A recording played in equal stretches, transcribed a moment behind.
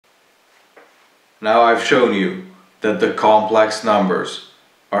Now I've shown you that the complex numbers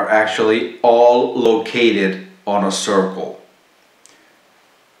are actually all located on a circle.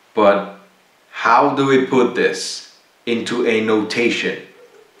 But how do we put this into a notation?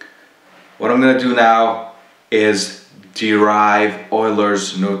 What I'm going to do now is derive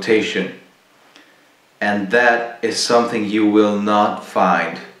Euler's notation. And that is something you will not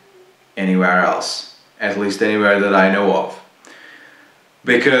find anywhere else, at least anywhere that I know of.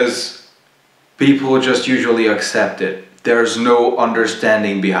 Because people just usually accept it. There's no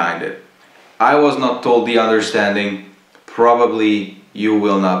understanding behind it. I was not told the understanding, probably you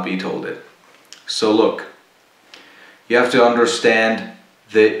will not be told it. So look, you have to understand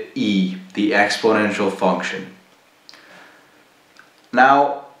the e, the exponential function.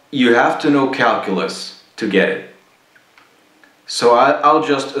 Now, you have to know calculus to get it. So I'll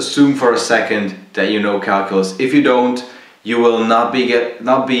just assume for a second that you know calculus. If you don't, you will not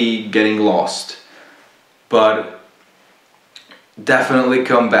be getting lost. But definitely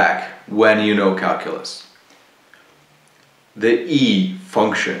come back when you know calculus. The e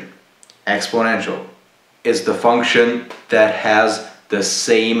function, exponential, is the function that has the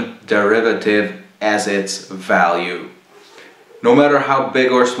same derivative as its value. No matter how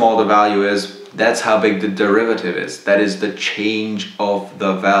big or small the value is, that's how big the derivative is. That is the change of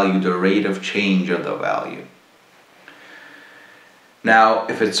the value, the rate of change of the value. Now,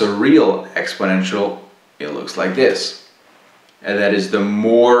 if it's a real exponential, it looks like this. And that is, the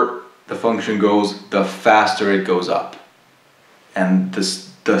more the function goes, the faster it goes up. And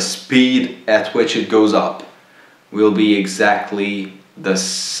the speed at which it goes up will be exactly the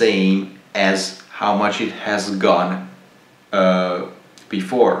same as how much it has gone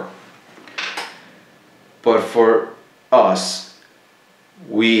before. But for us,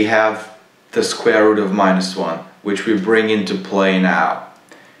 we have the square root of -1, which we bring into play now.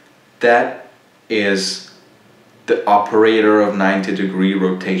 That is the operator of 90-degree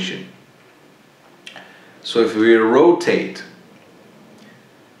rotation. So if we rotate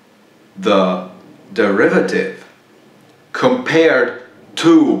the derivative compared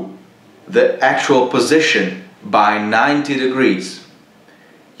to the actual position by 90 degrees,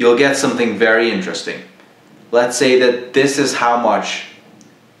 you'll get something very interesting. Let's say that this is how much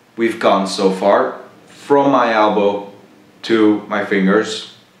we've gone so far from my elbow to my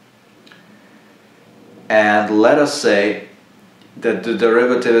fingers. And let us say that the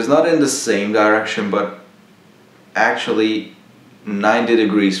derivative is not in the same direction, but actually 90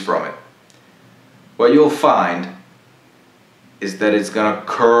 degrees from it. What you'll find is that it's gonna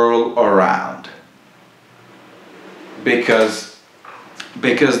curl around. Because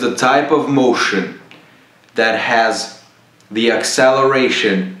the type of motion that has the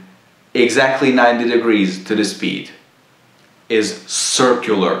acceleration exactly 90 degrees to the speed is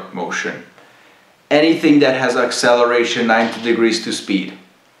circular motion. Anything that has acceleration 90 degrees to speed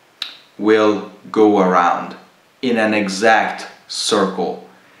will go around in an exact circle,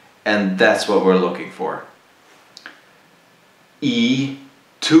 and that's what we're looking for. E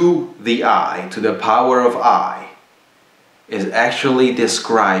to the I, to the power of I, is actually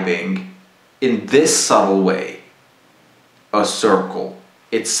describing, in this subtle way, a circle.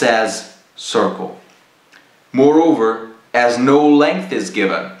 It says circle. Moreover, as no length is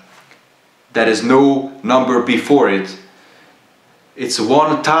given, that is no number before it, it's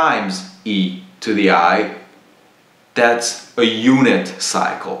 1 times e to the I. That's a unit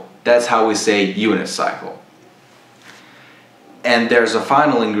cycle. That's how we say unit cycle. And there's a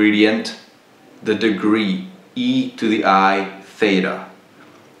final ingredient, the degree, e to the I theta,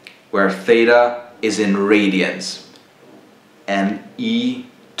 where theta is in radians, and e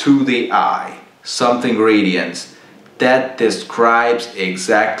to the I, something radians, that describes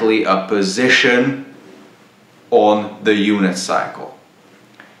exactly a position on the unit cycle.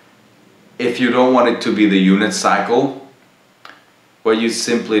 If you don't want it to be the unit cycle, what you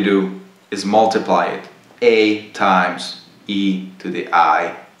simply do is multiply it, a times e to the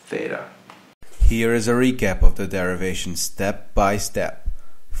I theta. Here is a recap of the derivation step by step.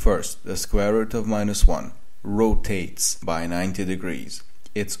 First, the square root of -1 rotates by 90 degrees.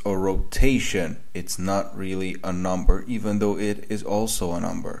 It's a rotation, it's not really a number, even though it is also a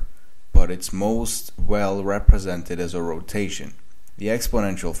number, but it's most well represented as a rotation. The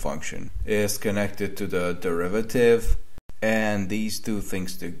exponential function is connected to the derivative, and these two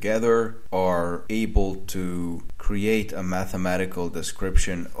things together are able to create a mathematical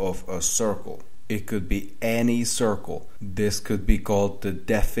description of a circle. It could be any circle. This could be called the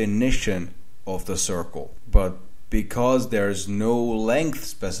definition of the circle. But because there's no length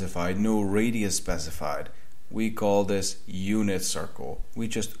specified, no radius specified, We call this unit circle. We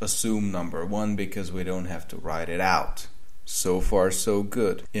just assume number 1 because we don't have to write it out. So far so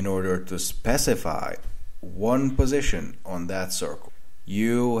good. In order to specify one position on that circle,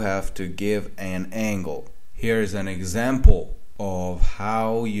 you have to give an angle. Here's an example of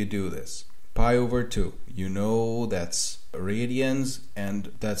how you do this. Pi over 2. You know that's radians,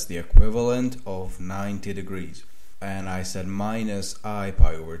 and that's the equivalent of 90 degrees. And I said minus I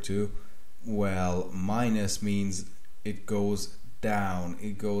pi over 2. Well, minus means it goes down,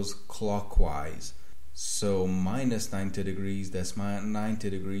 it goes clockwise. So minus 90 degrees, that's 90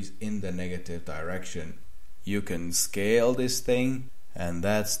 degrees in the negative direction. You can scale this thing, and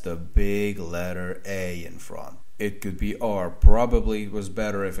that's the big letter A in front. It could be R. Probably it was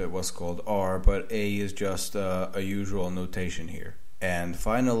better if it was called R, but A is just a usual notation here. And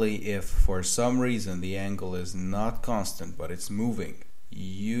finally, if for some reason the angle is not constant but it's moving,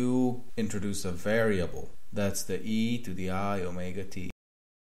 you introduce a variable. That's the e to the I omega t.